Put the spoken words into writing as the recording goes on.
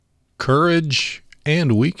Courage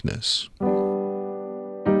and Weakness.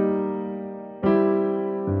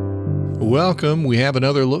 Welcome. We have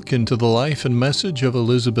another look into the life and message of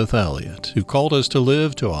Elisabeth Elliot, who called us to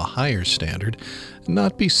live to a higher standard and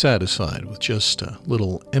not be satisfied with just a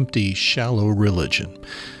little empty, shallow religion.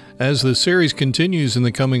 As the series continues in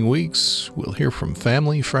the coming weeks, we'll hear from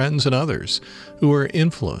family, friends, and others who are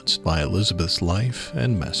influenced by Elisabeth's life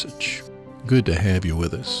and message. Good to have you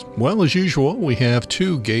with us. Well, as usual, we have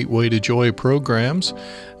two Gateway to Joy programs.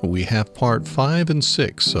 We have part 5 and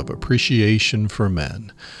 6 of Appreciation for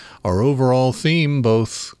Men. Our overall theme,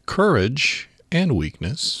 both courage and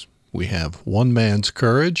weakness. We have one man's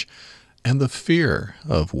courage and the fear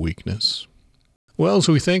of weakness. Well, as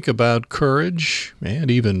we think about courage and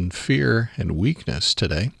even fear and weakness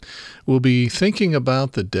today, we'll be thinking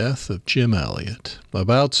about the death of Jim Elliot,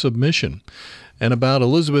 about submission, and about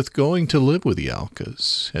Elisabeth going to live with the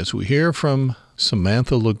Alkas, as we hear from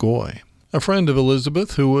Samantha Lagoy, a friend of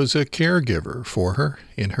Elisabeth who was a caregiver for her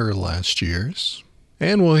in her last years.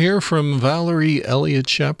 And we'll hear from Valerie Elliott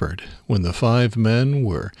Shepard. When the 5 men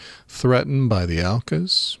were threatened by the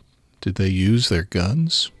Alkas, did they use their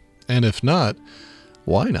guns? And if not,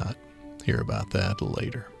 why not? Hear about that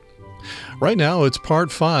later. Right now, it's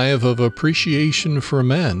part 5 of Appreciation for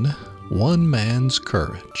Men, One Man's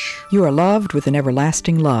Courage. You are loved with an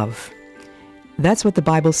everlasting love. That's what the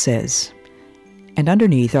Bible says. And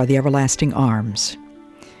underneath are the everlasting arms.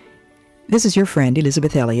 This is your friend,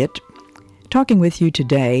 Elisabeth Elliot, talking with you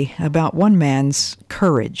today about one man's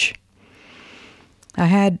courage. I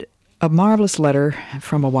had a marvelous letter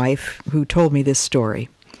from a wife who told me this story.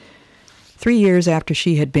 3 years after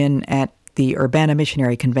she had been at the Urbana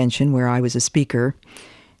Missionary Convention, where I was a speaker,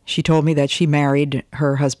 she told me that she married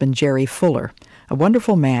her husband, Jerry Fuller, a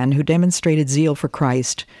wonderful man who demonstrated zeal for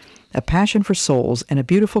Christ, a passion for souls, and a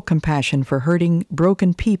beautiful compassion for hurting,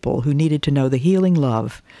 broken people who needed to know the healing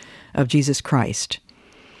love of Jesus Christ.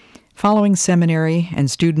 Following seminary and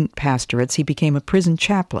student pastorates, he became a prison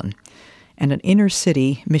chaplain and an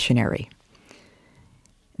inner-city missionary.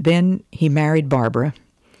 Then he married Barbara,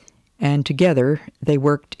 and together they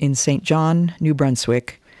worked in St. John, New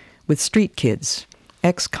Brunswick, with street kids,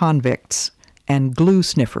 ex-convicts, and glue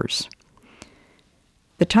sniffers.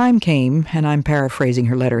 The time came, and I'm paraphrasing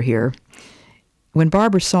her letter here, when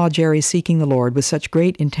Barbara saw Jerry seeking the Lord with such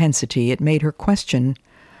great intensity, it made her question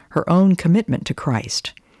her own commitment to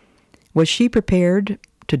Christ. Was she prepared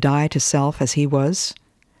to die to self as he was?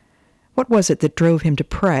 What was it that drove him to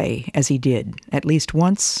pray as he did, at least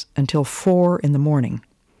once until 4 a.m?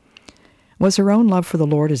 Was her own love for the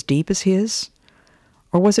Lord as deep as his?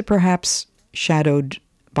 Or was it perhaps shadowed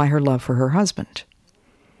by her love for her husband?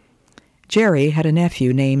 Jerry had a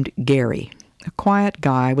nephew named Gary, a quiet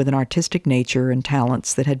guy with an artistic nature and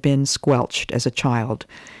talents that had been squelched as a child,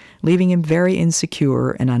 leaving him very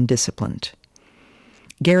insecure and undisciplined.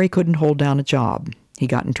 Gary couldn't hold down a job. He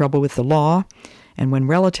got in trouble with the law, and when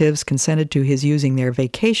relatives consented to his using their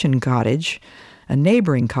vacation cottage, a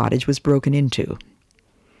neighboring cottage was broken into.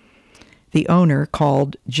 The owner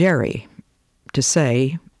called Jerry to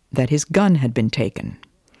say that his gun had been taken.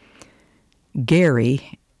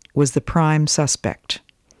 Gary was the prime suspect,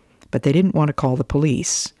 but they didn't want to call the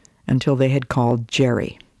police until they had called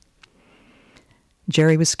Jerry.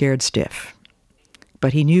 Jerry was scared stiff,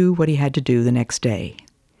 but he knew what he had to do the next day.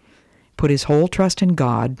 Put his whole trust in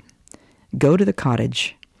God, go to the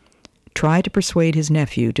cottage, try to persuade his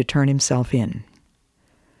nephew to turn himself in.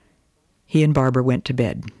 He and Barbara went to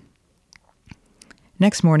bed.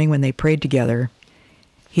 Next morning, when they prayed together,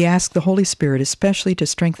 he asked the Holy Spirit especially to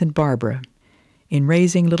strengthen Barbara in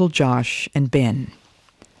raising little Josh and Ben.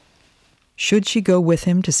 Should she go with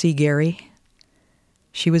him to see Gary?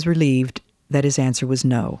 She was relieved that his answer was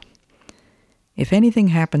no. If anything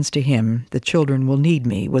happens to him, the children will need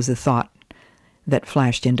me, was the thought that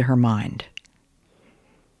flashed into her mind.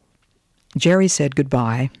 Jerry said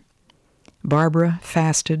goodbye. Barbara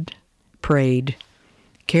fasted, prayed,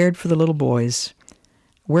 cared for the little boys,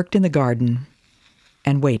 worked in the garden,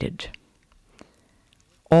 and waited.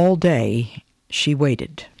 All day she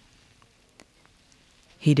waited.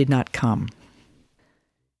 He did not come.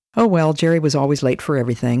 Oh well, Jerry was always late for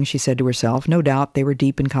everything, she said to herself. No doubt they were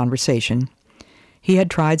deep in conversation. He had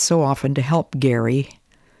tried so often to help Gary.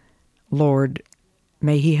 Lord,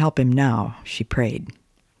 may he help him now, she prayed.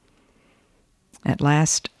 At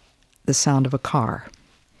last, the sound of a car.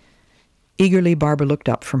 Eagerly, Barbara looked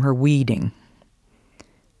up from her weeding.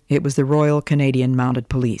 It was the Royal Canadian Mounted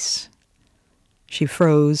Police. She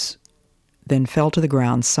froze, then fell to the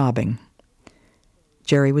ground sobbing.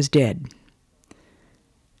 Jerry was dead.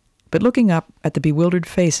 But looking up at the bewildered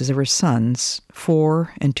faces of her sons,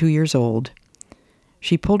 4 and 2 years old,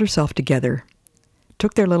 she pulled herself together,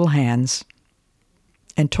 took their little hands,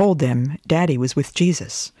 and told them Daddy was with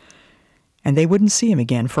Jesus, and they wouldn't see him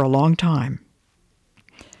again for a long time.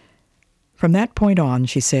 From that point on,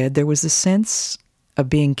 she said, there was the sense of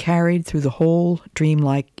being carried through the whole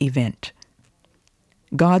dreamlike event.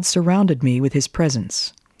 God surrounded me with his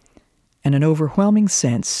presence, and an overwhelming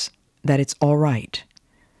sense that it's all right.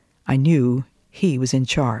 I knew he was in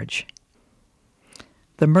charge.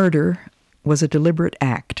 The murder was a deliberate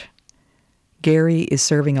act. Gary is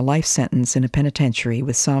serving a life sentence in a penitentiary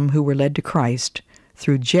with some who were led to Christ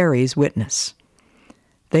through Jerry's witness.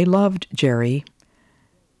 They loved Jerry,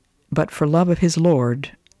 but for love of his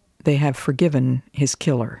Lord, they have forgiven his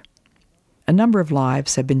killer. A number of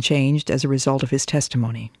lives have been changed as a result of his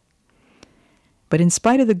testimony. But in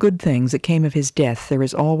spite of the good things that came of his death, there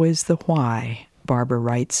is always the why, Barbara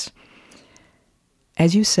writes.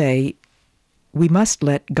 As you say, we must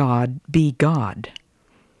let God be God.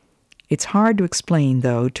 It's hard to explain,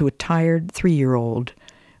 though, to a tired 3-year-old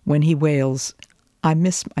when he wails, "I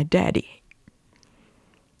miss my daddy."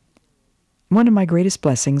 One of my greatest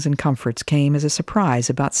blessings and comforts came as a surprise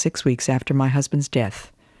about 6 weeks after my husband's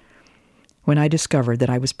death, when I discovered that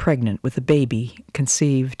I was pregnant with a baby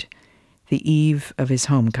conceived the eve of his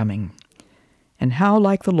homecoming, and how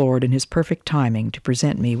like the Lord in his perfect timing to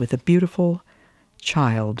present me with a beautiful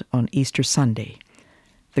child on Easter Sunday,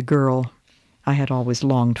 the girl I had always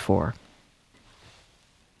longed for.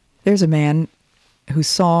 There's a man who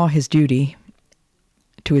saw his duty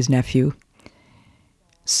to his nephew,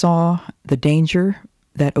 saw the danger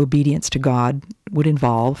that obedience to God would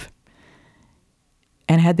involve,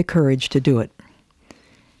 and had the courage to do it.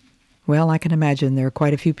 Well, I can imagine there are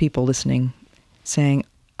quite a few people listening saying,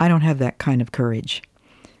 I don't have that kind of courage.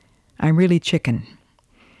 I'm really chicken.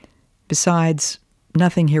 Besides,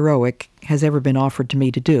 nothing heroic has ever been offered to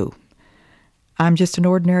me to do. I'm just an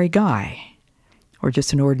ordinary guy, or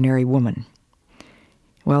just an ordinary woman.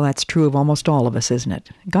 Well, that's true of almost all of us, isn't it?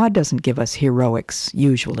 God doesn't give us heroics,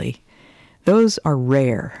 usually. Those are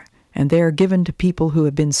rare, and they are given to people who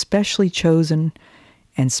have been specially chosen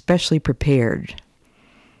and specially prepared.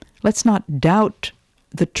 Let's not doubt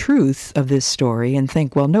the truth of this story and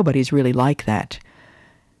think, well, nobody's really like that.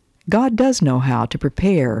 God does know how to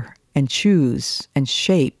prepare and choose and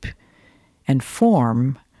shape and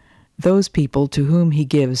form those people to whom he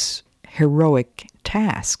gives heroic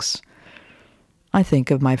tasks. I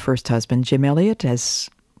think of my first husband, Jim Elliott, as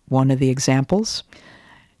one of the examples.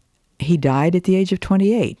 He died at the age of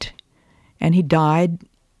 28, and he died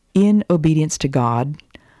in obedience to God,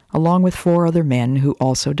 along with 4 other men who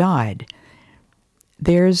also died.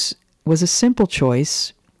 Theirs was a simple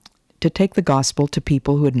choice to take the gospel to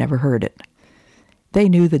people who had never heard it. They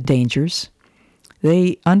knew the dangers.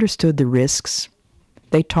 They understood the risks.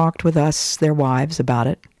 They talked with us, their wives, about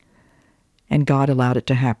it, and God allowed it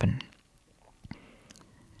to happen.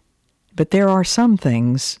 But there are some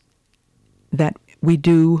things that we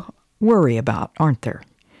do worry about, aren't there?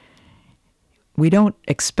 We don't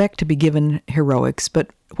expect to be given heroics, but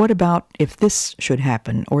what about if this should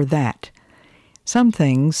happen or that? Some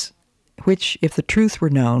things which, if the truth were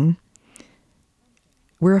known,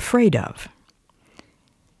 we're afraid of.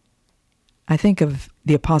 I think of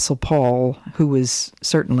the Apostle Paul, who was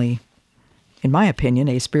certainly, in my opinion,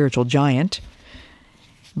 a spiritual giant,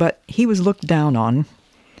 but he was looked down on,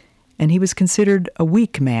 and he was considered a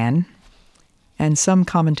weak man, and some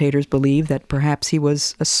commentators believe that perhaps he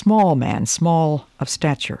was a small man, small of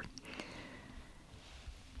stature.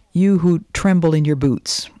 You who tremble in your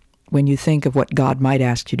boots when you think of what God might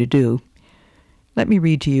ask you to do, let me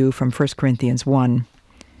read to you from 1 Corinthians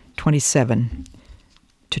 1:27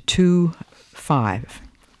 to 2:5.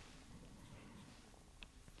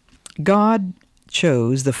 God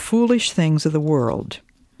chose the foolish things of the world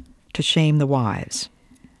to shame the wise.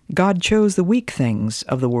 God chose the weak things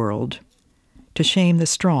of the world to shame the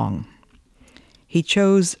strong. He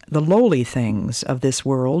chose the lowly things of this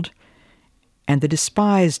world and the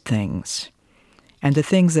despised things and the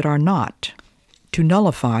things that are not, to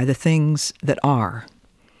nullify the things that are,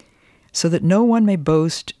 so that no one may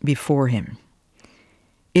boast before him.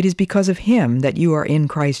 It is because of him that you are in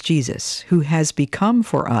Christ Jesus, who has become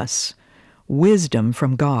for us wisdom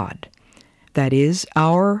from God, that is,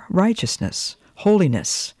 our righteousness,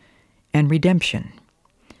 holiness, and redemption.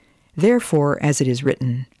 Therefore, as it is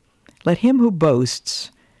written, let him who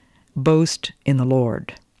boasts, boast in the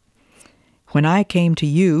Lord. When I came to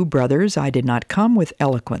you, brothers, I did not come with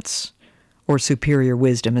eloquence or superior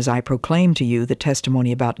wisdom as I proclaimed to you the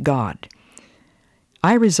testimony about God.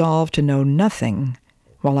 I resolved to know nothing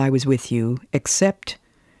while I was with you except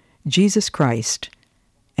Jesus Christ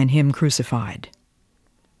and Him crucified.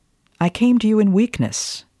 I came to you in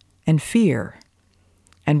weakness and fear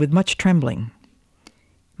and with much trembling.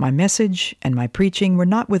 My message and my preaching were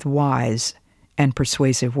not with wise and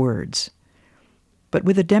persuasive words, but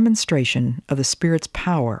with a demonstration of the Spirit's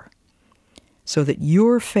power, so that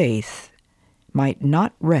your faith might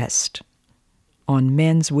not rest on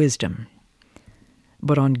men's wisdom,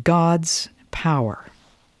 but on God's power.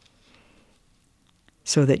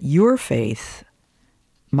 So that your faith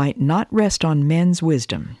might not rest on men's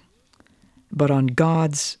wisdom, but on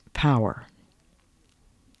God's power.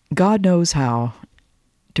 God knows how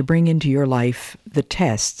to bring into your life the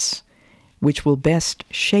tests which will best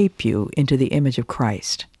shape you into the image of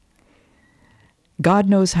Christ. God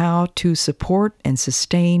knows how to support and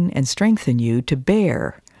sustain and strengthen you to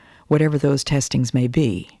bear whatever those testings may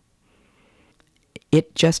be.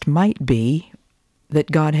 It just might be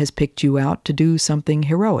that God has picked you out to do something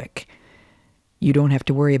heroic. You don't have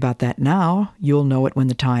to worry about that now. You'll know it when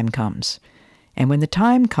the time comes. And when the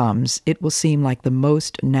time comes, it will seem like the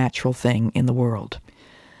most natural thing in the world.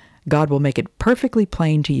 God will make it perfectly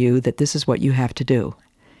plain to you that this is what you have to do.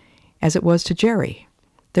 As it was to Jerry.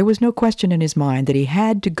 There was no question in his mind that he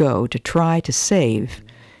had to go to try to save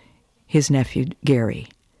his nephew Gary.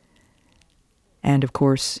 And of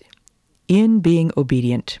course, in being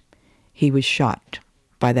obedient, he was shot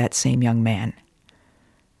by that same young man.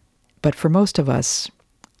 But for most of us,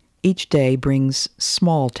 each day brings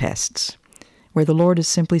small tests, where the Lord is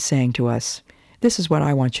simply saying to us, this is what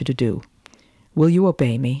I want you to do. Will you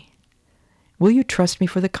obey me? Will you trust me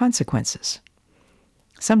for the consequences?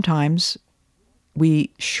 Sometimes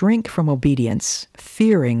we shrink from obedience,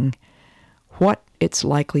 fearing what it's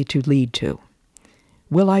likely to lead to.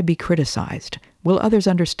 Will I be criticized? Will others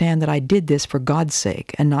understand that I did this for God's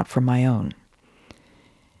sake and not for my own?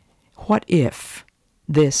 What if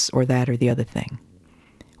this or that or the other thing?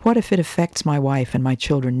 What if it affects my wife and my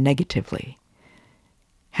children negatively?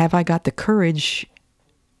 Have I got the courage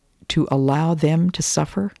to allow them to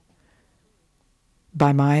suffer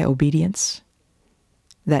by my obedience?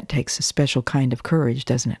 That takes a special kind of courage,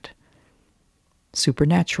 doesn't it?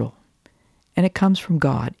 Supernatural. And it comes from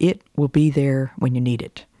God. It will be there when you need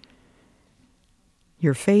it.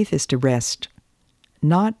 Your faith is to rest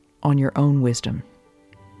not on your own wisdom,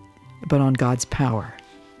 but on God's power.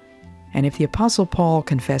 And if the Apostle Paul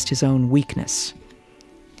confessed his own weakness,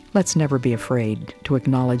 let's never be afraid to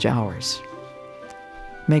acknowledge ours.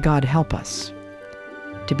 May God help us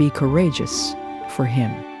to be courageous for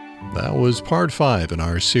Him. That was part 5 in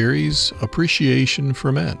our series, Appreciation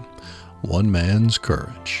for Men, One Man's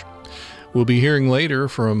Courage. We'll be hearing later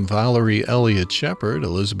from Valerie Elliott Shepard,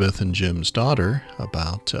 Elizabeth and Jim's daughter,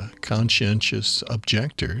 about conscientious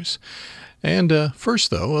objectors. And first,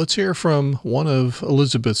 though, let's hear from one of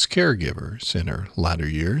Elizabeth's caregivers in her latter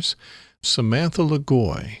years, Samantha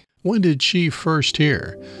LaGoy. When did she first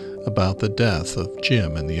hear about the death of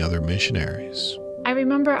Jim and the other missionaries? I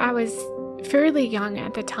remember I was fairly young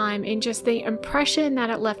at the time, and just the impression that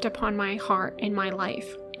it left upon my heart and my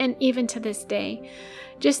life, and even to this day,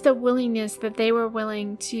 just the willingness that they were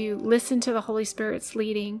willing to listen to the Holy Spirit's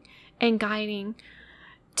leading and guiding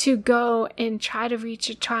to go and try to reach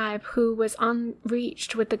a tribe who was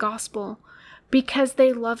unreached with the gospel, because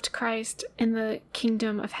they loved Christ and the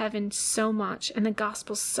kingdom of heaven so much and the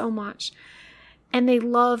gospel so much. And they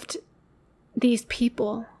loved these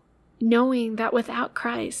people, knowing that without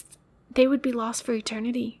Christ, they would be lost for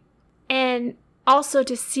eternity. And also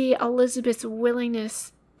to see Elizabeth's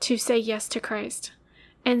willingness to say yes to Christ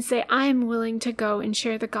and say, I am willing to go and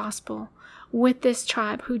share the gospel with this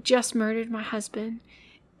tribe who just murdered my husband,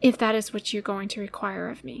 if that is what you're going to require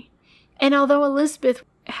of me. And although Elizabeth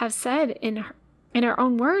has said in her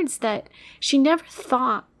own words that she never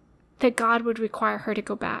thought that God would require her to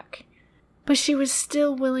go back, but she was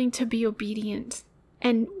still willing to be obedient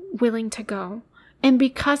and willing to go. And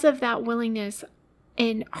because of that willingness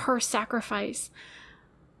and her sacrifice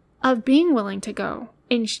of being willing to go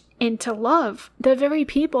and to love the very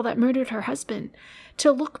people that murdered her husband,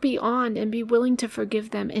 to look beyond and be willing to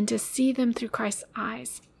forgive them and to see them through Christ's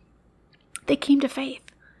eyes, they came to faith.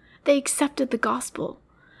 They accepted the gospel.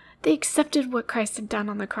 They accepted what Christ had done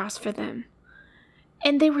on the cross for them.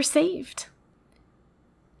 And they were saved.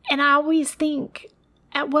 And I always think,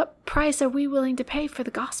 at what price are we willing to pay for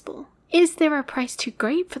the gospel? Is there a price too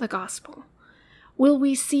great for the gospel? Will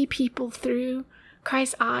we see people through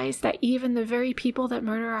Christ's eyes, that even the very people that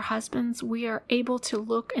murder our husbands, we are able to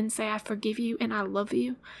look and say, I forgive you and I love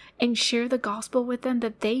you, and share the gospel with them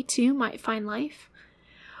that they too might find life?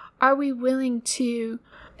 Are we willing to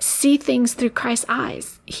see things through Christ's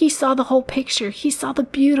eyes. He saw the whole picture. He saw the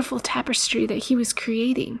beautiful tapestry that he was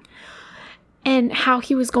creating, and how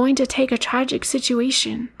he was going to take a tragic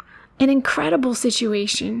situation, an incredible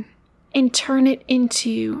situation, and turn it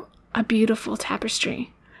into a beautiful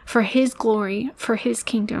tapestry for his glory, for his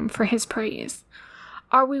kingdom, for his praise.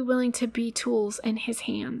 Are we willing to be tools in his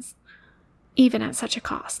hands, even at such a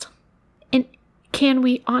cost? And can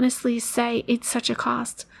we honestly say it's such a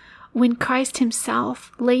cost when Christ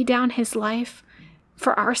himself laid down his life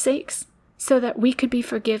for our sakes so that we could be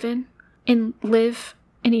forgiven and live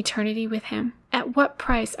in eternity with him? At what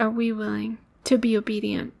price are we willing to be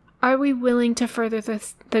obedient? Are we willing to further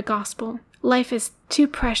the gospel? Life is too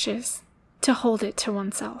precious to hold it to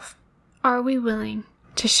oneself. Are we willing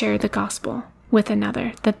to share the gospel with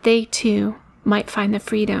another, that they too might find the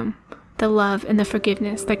freedom, the love, and the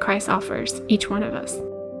forgiveness that Christ offers each one of us?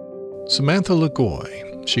 Samantha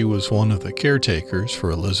LaGoy, she was one of the caretakers for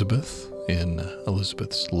Elizabeth in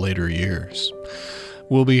Elizabeth's later years.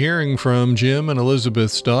 We'll be hearing from Jim and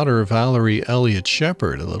Elizabeth's daughter, Valerie Elliott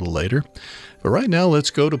Shepard, a little later. But right now,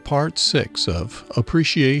 let's go to part 6 of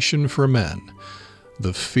Appreciation for Men,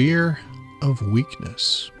 the Fear of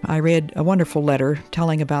Weakness. I read a wonderful letter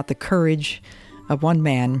telling about the courage of one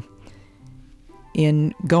man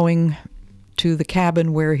in going to the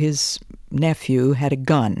cabin where his nephew had a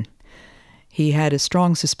gun. He had a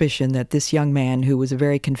strong suspicion that this young man, who was a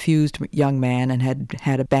very confused young man and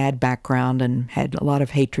had a bad background and had a lot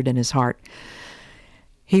of hatred in his heart,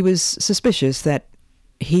 he was suspicious that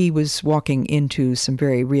he was walking into some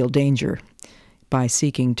very real danger by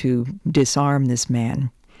seeking to disarm this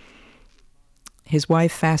man. His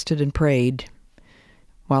wife fasted and prayed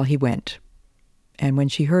while he went, and when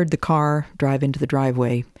she heard the car drive into the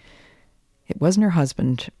driveway, it wasn't her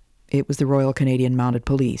husband, it was the Royal Canadian Mounted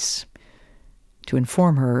Police, to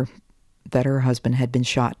inform her that her husband had been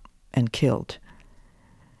shot and killed.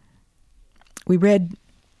 We read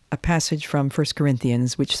a passage from 1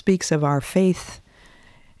 Corinthians which speaks of our faith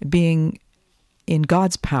being in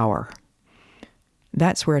God's power.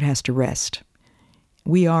 That's where it has to rest.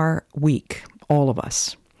 We are weak, all of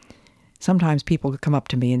us. Sometimes people come up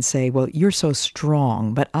to me and say, well, you're so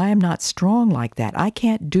strong, but I am not strong like that. I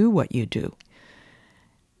can't do what you do.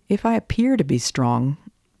 If I appear to be strong,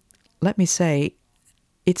 let me say,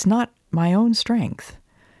 it's not my own strength.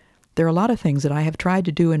 There are a lot of things that I have tried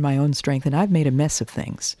to do in my own strength, and I've made a mess of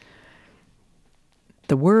things.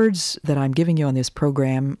 The words that I'm giving you on this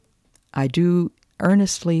program, I do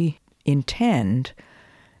earnestly intend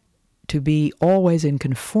to be always in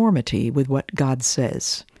conformity with what God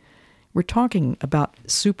says. We're talking about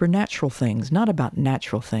supernatural things, not about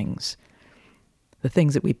natural things. The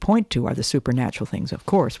things that we point to are the supernatural things. Of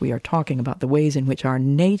course, we are talking about the ways in which our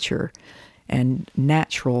nature and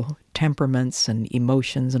natural temperaments and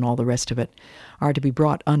emotions and all the rest of it are to be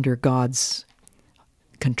brought under God's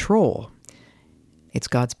control. It's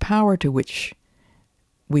God's power to which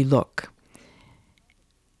we look.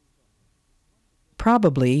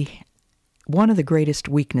 Probably one of the greatest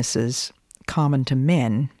weaknesses common to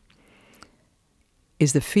men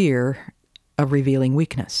is the fear of revealing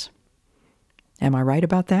weakness. Am I right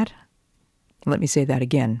about that? Let me say that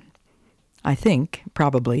again. I think,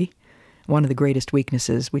 probably, one of the greatest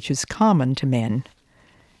weaknesses, which is common to men,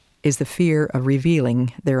 is the fear of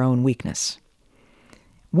revealing their own weakness.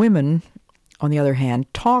 Women, on the other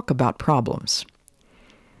hand, talk about problems.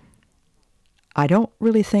 I don't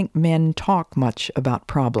really think men talk much about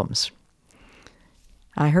problems.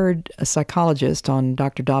 I heard a psychologist on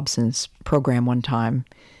Dr. Dobson's program one time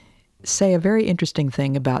say a very interesting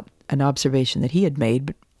thing about an observation that he had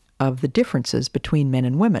made of the differences between men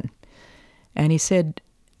and women. And he said,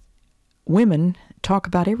 women talk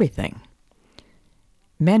about everything.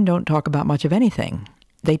 Men don't talk about much of anything.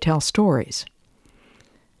 They tell stories.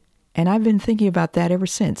 And I've been thinking about that ever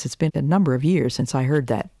since. It's been a number of years since I heard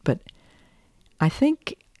that. But I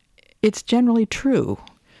think it's generally true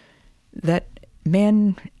that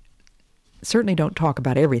men certainly don't talk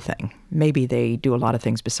about everything. Maybe they do a lot of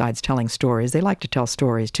things besides telling stories. They like to tell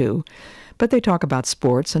stories too. But they talk about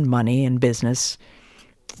sports and money and business.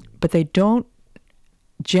 But they don't,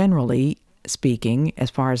 generally speaking, as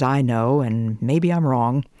far as I know, and maybe I'm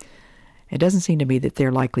wrong, it doesn't seem to me that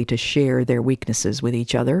they're likely to share their weaknesses with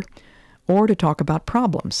each other or to talk about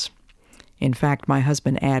problems. In fact, my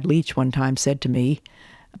husband, Ad Leach, one time said to me,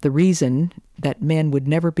 the reason that men would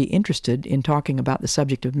never be interested in talking about the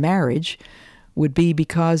subject of marriage would be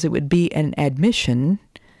because it would be an admission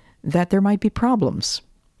that there might be problems.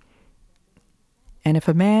 And if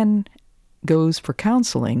a man goes for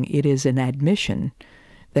counseling, it is an admission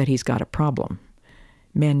that he's got a problem.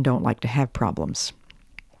 Men don't like to have problems.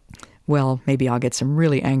 well, maybe I'll get some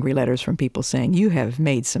really angry letters from people saying, you have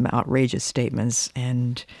made some outrageous statements,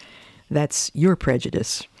 and that's your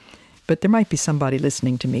prejudice. But there might be somebody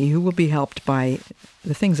listening to me who will be helped by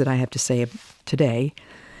the things that I have to say today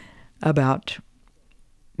about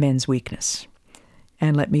men's weakness.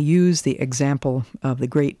 And let me use the example of the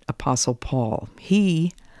great Apostle Paul.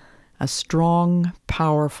 He, a strong,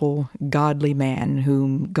 powerful, godly man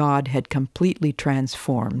whom God had completely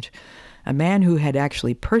transformed, a man who had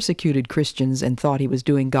actually persecuted Christians and thought he was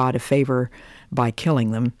doing God a favor by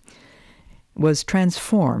killing them, was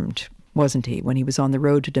transformed, wasn't he, when he was on the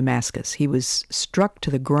road to Damascus? He was struck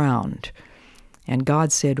to the ground, and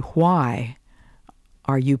God said, "Why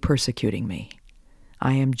are you persecuting me?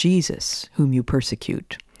 I am Jesus whom you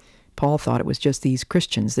persecute." Paul thought it was just these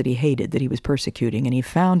Christians that he hated, that he was persecuting, and he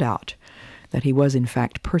found out that he was in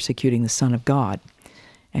fact persecuting the Son of God,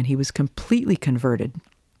 and he was completely converted.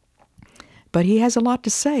 But he has a lot to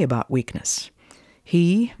say about weakness.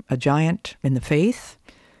 He, a giant in the faith,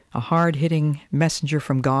 a hard-hitting messenger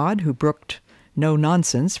from God who brooked no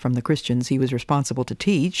nonsense from the Christians he was responsible to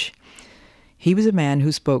teach, he was a man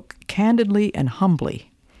who spoke candidly and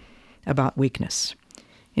humbly about weakness.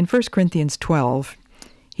 In 1 Corinthians 12,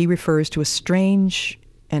 he refers to a strange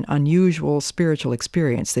and unusual spiritual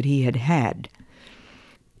experience that he had had.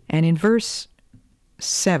 And in verse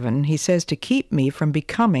 7, he says, to keep me from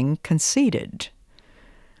becoming conceited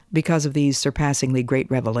because of these surpassingly great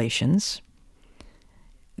revelations,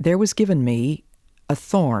 there was given me a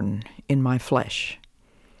thorn in my flesh,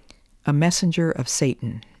 a messenger of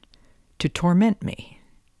Satan, to torment me.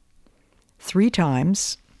 3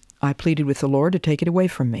 times I pleaded with the Lord to take it away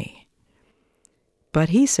from me. But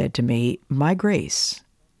he said to me, my grace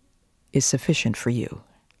is sufficient for you,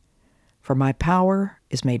 for my power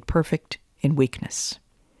is made perfect in weakness.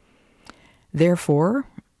 Therefore,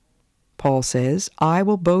 Paul says, I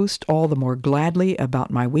will boast all the more gladly about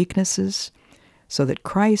my weaknesses, so that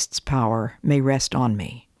Christ's power may rest on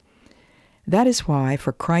me. That is why,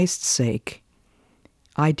 for Christ's sake,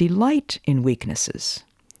 I delight in weaknesses,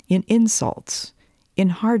 in insults, in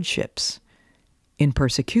hardships, in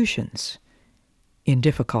persecutions, in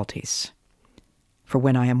difficulties. For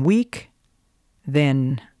when I am weak,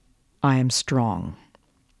 then I am strong.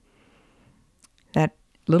 That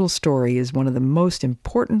little story is one of the most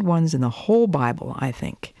important ones in the whole Bible, I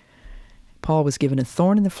think. Paul was given a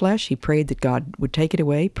thorn in the flesh. He prayed that God would take it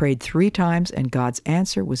away, prayed 3 times, and God's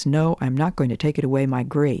answer was, no, I'm not going to take it away. My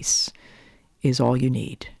grace is all you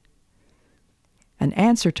need. An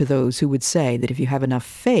answer to those who would say that if you have enough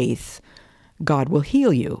faith, God will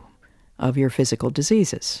heal you of your physical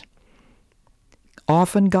diseases.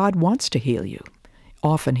 Often God wants to heal you.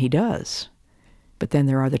 Often he does. But then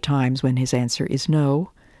there are the times when his answer is,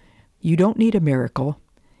 no, you don't need a miracle.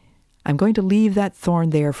 I'm going to leave that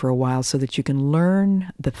thorn there for a while so that you can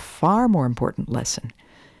learn the far more important lesson.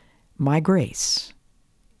 My grace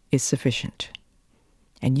is sufficient.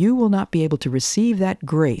 And you will not be able to receive that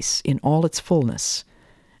grace in all its fullness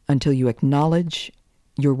until you acknowledge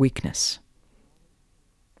your weakness.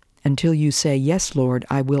 Until you say, yes, Lord,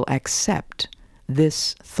 I will accept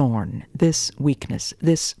this thorn, this weakness,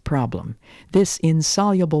 this problem, this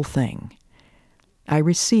insoluble thing. I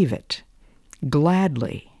receive it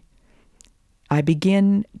gladly. I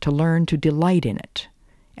begin to learn to delight in it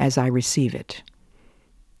as I receive it.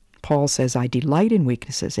 Paul says, I delight in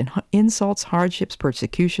weaknesses, in insults, hardships,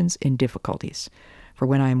 persecutions, in difficulties. For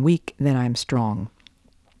when I am weak, then I am strong.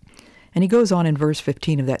 And he goes on in verse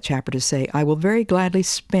 15 of that chapter to say, I will very gladly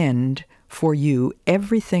spend for you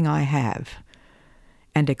everything I have,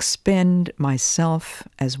 and expend myself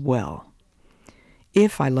as well.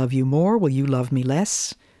 If I love you more, will you love me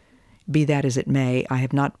less? Be that as it may, I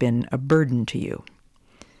have not been a burden to you.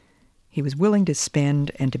 He was willing to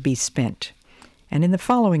spend and to be spent. And in the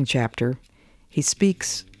following chapter, he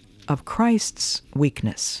speaks of Christ's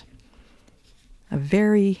weakness, a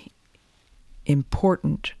very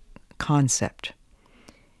important concept.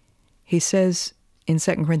 He says in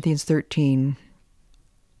 2 Corinthians 13,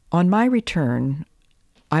 on my return,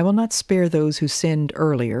 I will not spare those who sinned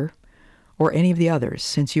earlier, or any of the others,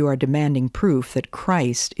 since you are demanding proof that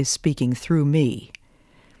Christ is speaking through me.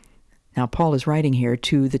 Now, Paul is writing here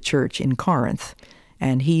to the church in Corinth,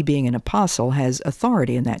 and he, being an apostle, has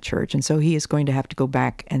authority in that church, and so he is going to have to go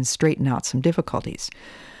back and straighten out some difficulties.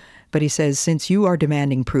 But he says, since you are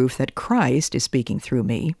demanding proof that Christ is speaking through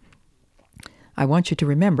me, I want you to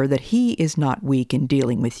remember that he is not weak in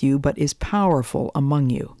dealing with you, but is powerful among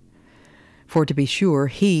you. For to be sure,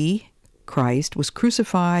 he, Christ, was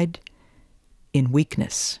crucified in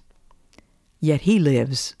weakness, yet he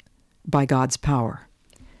lives by God's power.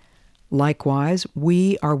 Likewise,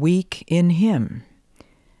 we are weak in him,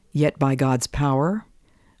 yet by God's power,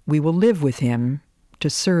 we will live with him to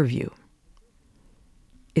serve you.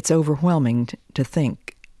 It's overwhelming to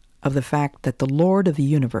think of the fact that the Lord of the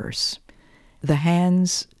universe, the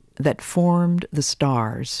hands that formed the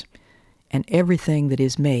stars and everything that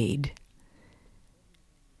is made,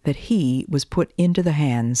 that he was put into the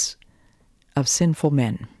hands of sinful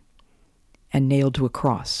men and nailed to a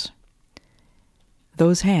cross.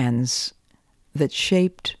 Those hands that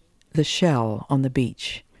shaped the shell on the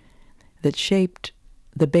beach, that shaped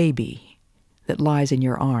the baby that lies in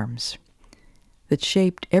your arms, that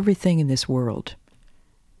shaped everything in this world,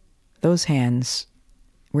 those hands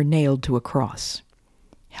were nailed to a cross,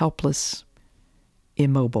 helpless,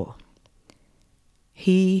 immobile.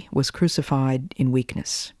 He was crucified in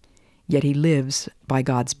weakness, yet he lives by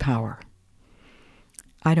God's power.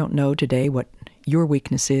 I don't know today what your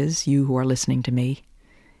weakness is, you who are listening to me.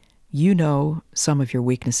 You know some of your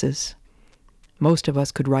weaknesses. Most of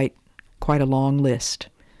us could write quite a long list.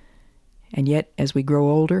 And yet, as we grow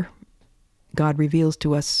older, God reveals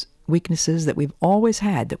to us weaknesses that we've always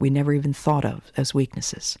had that we never even thought of as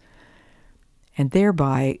weaknesses, and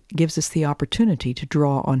thereby gives us the opportunity to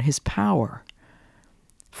draw on his power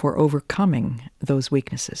for overcoming those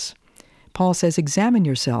weaknesses. Paul says, examine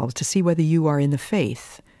yourselves to see whether you are in the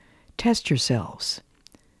faith. Test yourselves.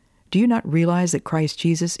 Do you not realize that Christ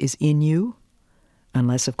Jesus is in you?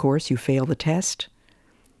 Unless, of course, you fail the test.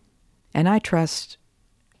 And I trust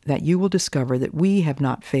that you will discover that we have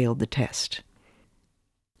not failed the test.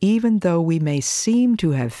 Even though we may seem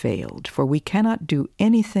to have failed, for we cannot do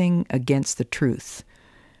anything against the truth,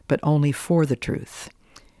 but only for the truth.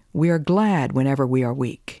 We are glad whenever we are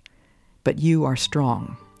weak, but you are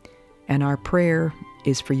strong, and our prayer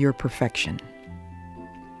is for your perfection.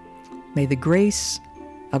 May the grace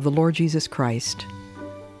of the Lord Jesus Christ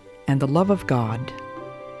and the love of God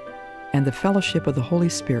and the fellowship of the Holy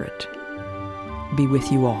Spirit be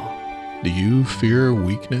with you all. Do you fear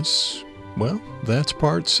weakness? Well, that's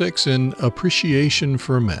part 6 in Appreciation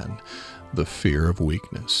for Men, the Fear of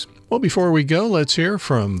Weakness. Well, before we go, let's hear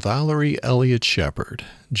from Valerie Elliott Shepard,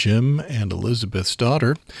 Jim and Elizabeth's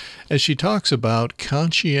daughter, as she talks about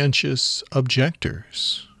conscientious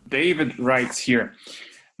objectors. David writes here,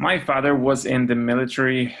 my father was in the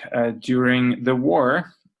military during the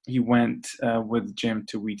war. He went with Jim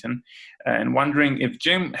to Wheaton, and wondering if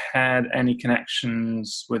Jim had any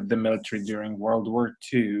connections with the military during World War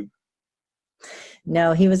II.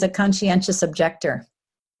 No, he was a conscientious objector.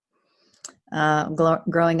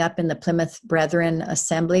 Growing up in the Plymouth Brethren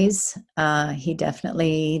assemblies, he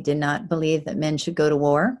definitely did not believe that men should go to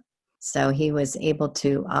war. So he was able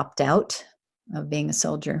to opt out of being a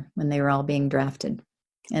soldier when they were all being drafted.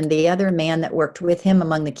 And the other man that worked with him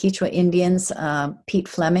among the Quechua Indians, Pete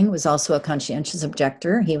Fleming, was also a conscientious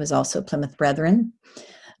objector. He was also Plymouth Brethren.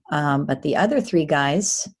 But the other 3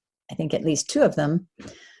 guys, I think at least 2 of them,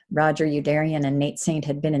 Roger Udarian and Nate Saint,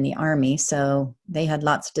 had been in the Army, so they had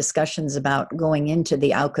lots of discussions about going into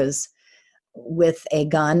the Aucas with a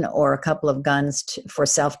gun or a couple of guns for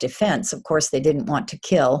self-defense. Of course, they didn't want to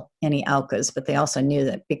kill any Aucas, but they also knew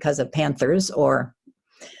that because of panthers or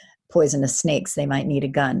poisonous snakes, they might need a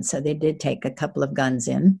gun. So they did take a couple of guns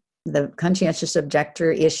in. The conscientious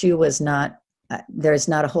objector issue was not, there's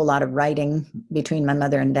not a whole lot of writing between my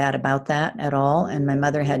mother and dad about that at all. And my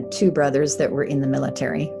mother had 2 brothers that were in the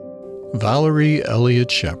military. Valerie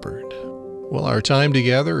Elliott Shepard. Well, our time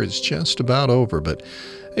together is just about over, but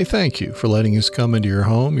hey, thank you for letting us come into your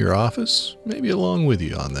home, your office, maybe along with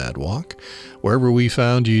you on that walk. Wherever we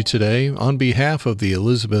found you today, on behalf of the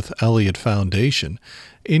Elizabeth Elliott Foundation,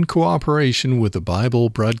 in cooperation with the Bible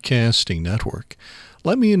Broadcasting Network,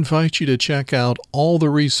 let me invite you to check out all the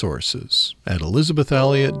resources at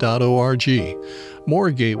elizabethelliott.org.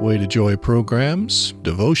 More Gateway to Joy programs,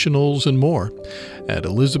 devotionals, and more at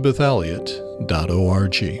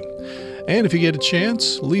elizabethelliott.org. And if you get a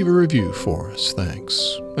chance, leave a review for us.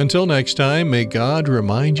 Thanks. Until next time, may God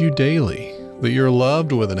remind you daily that you're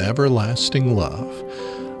loved with an everlasting love.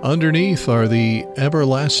 Underneath are the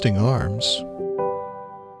everlasting arms